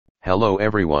Hello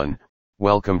everyone,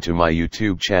 welcome to my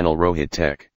YouTube channel ROHIT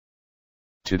Tech.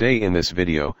 Today in this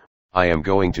video, I am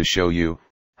going to show you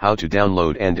how to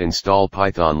download and install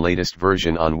Python latest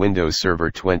version on Windows Server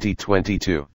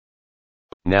 2022.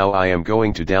 Now I am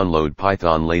going to download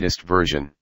Python latest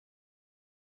version.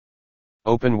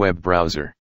 Open web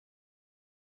browser.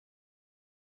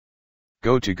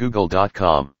 Go to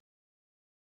google.com.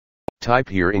 Type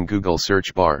here in Google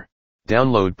search bar,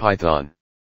 download Python.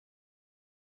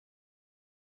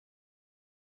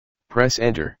 Press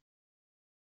enter.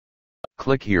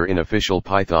 Click here in official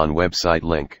Python website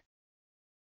link.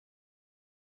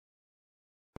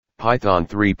 Python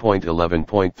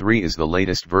 3.11.3 is the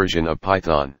latest version of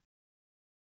Python.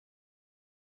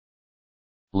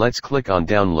 Let's click on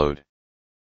download.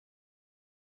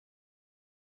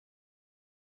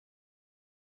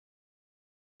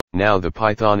 Now the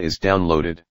Python is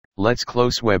downloaded. Let's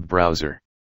close web browser.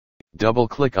 Double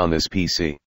click on this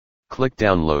PC. Click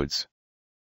downloads.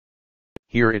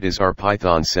 Here it is, our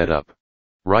Python setup.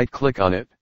 Right click on it.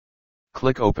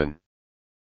 Click open.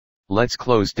 Let's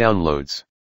close downloads.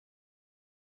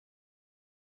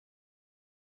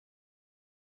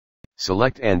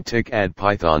 Select and tick add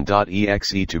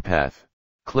python.exe to path.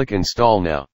 Click install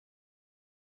now.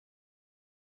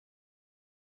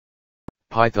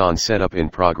 Python setup in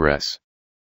progress.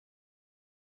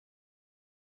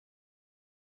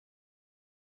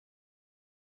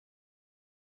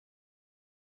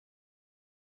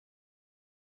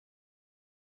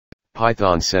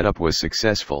 Python setup was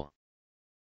successful.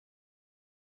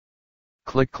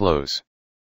 Click close.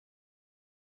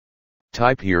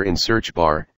 Type here in search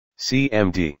bar,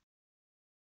 CMD.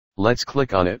 Let's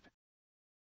click on it.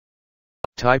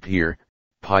 Type here,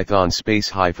 Python space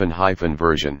hyphen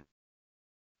version.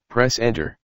 Press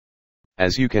enter.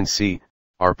 As you can see,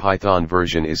 our Python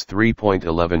version is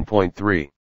 3.11.3.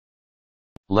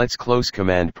 Let's close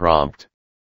command prompt.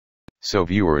 So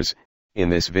viewers, in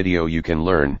this video you can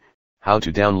learn how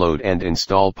to download and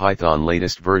install Python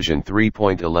latest version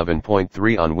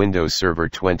 3.11.3 on Windows Server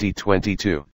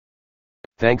 2022.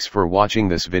 Thanks for watching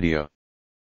this video.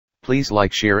 Please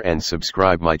like, share and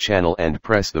subscribe my channel and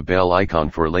press the bell icon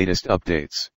for latest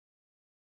updates.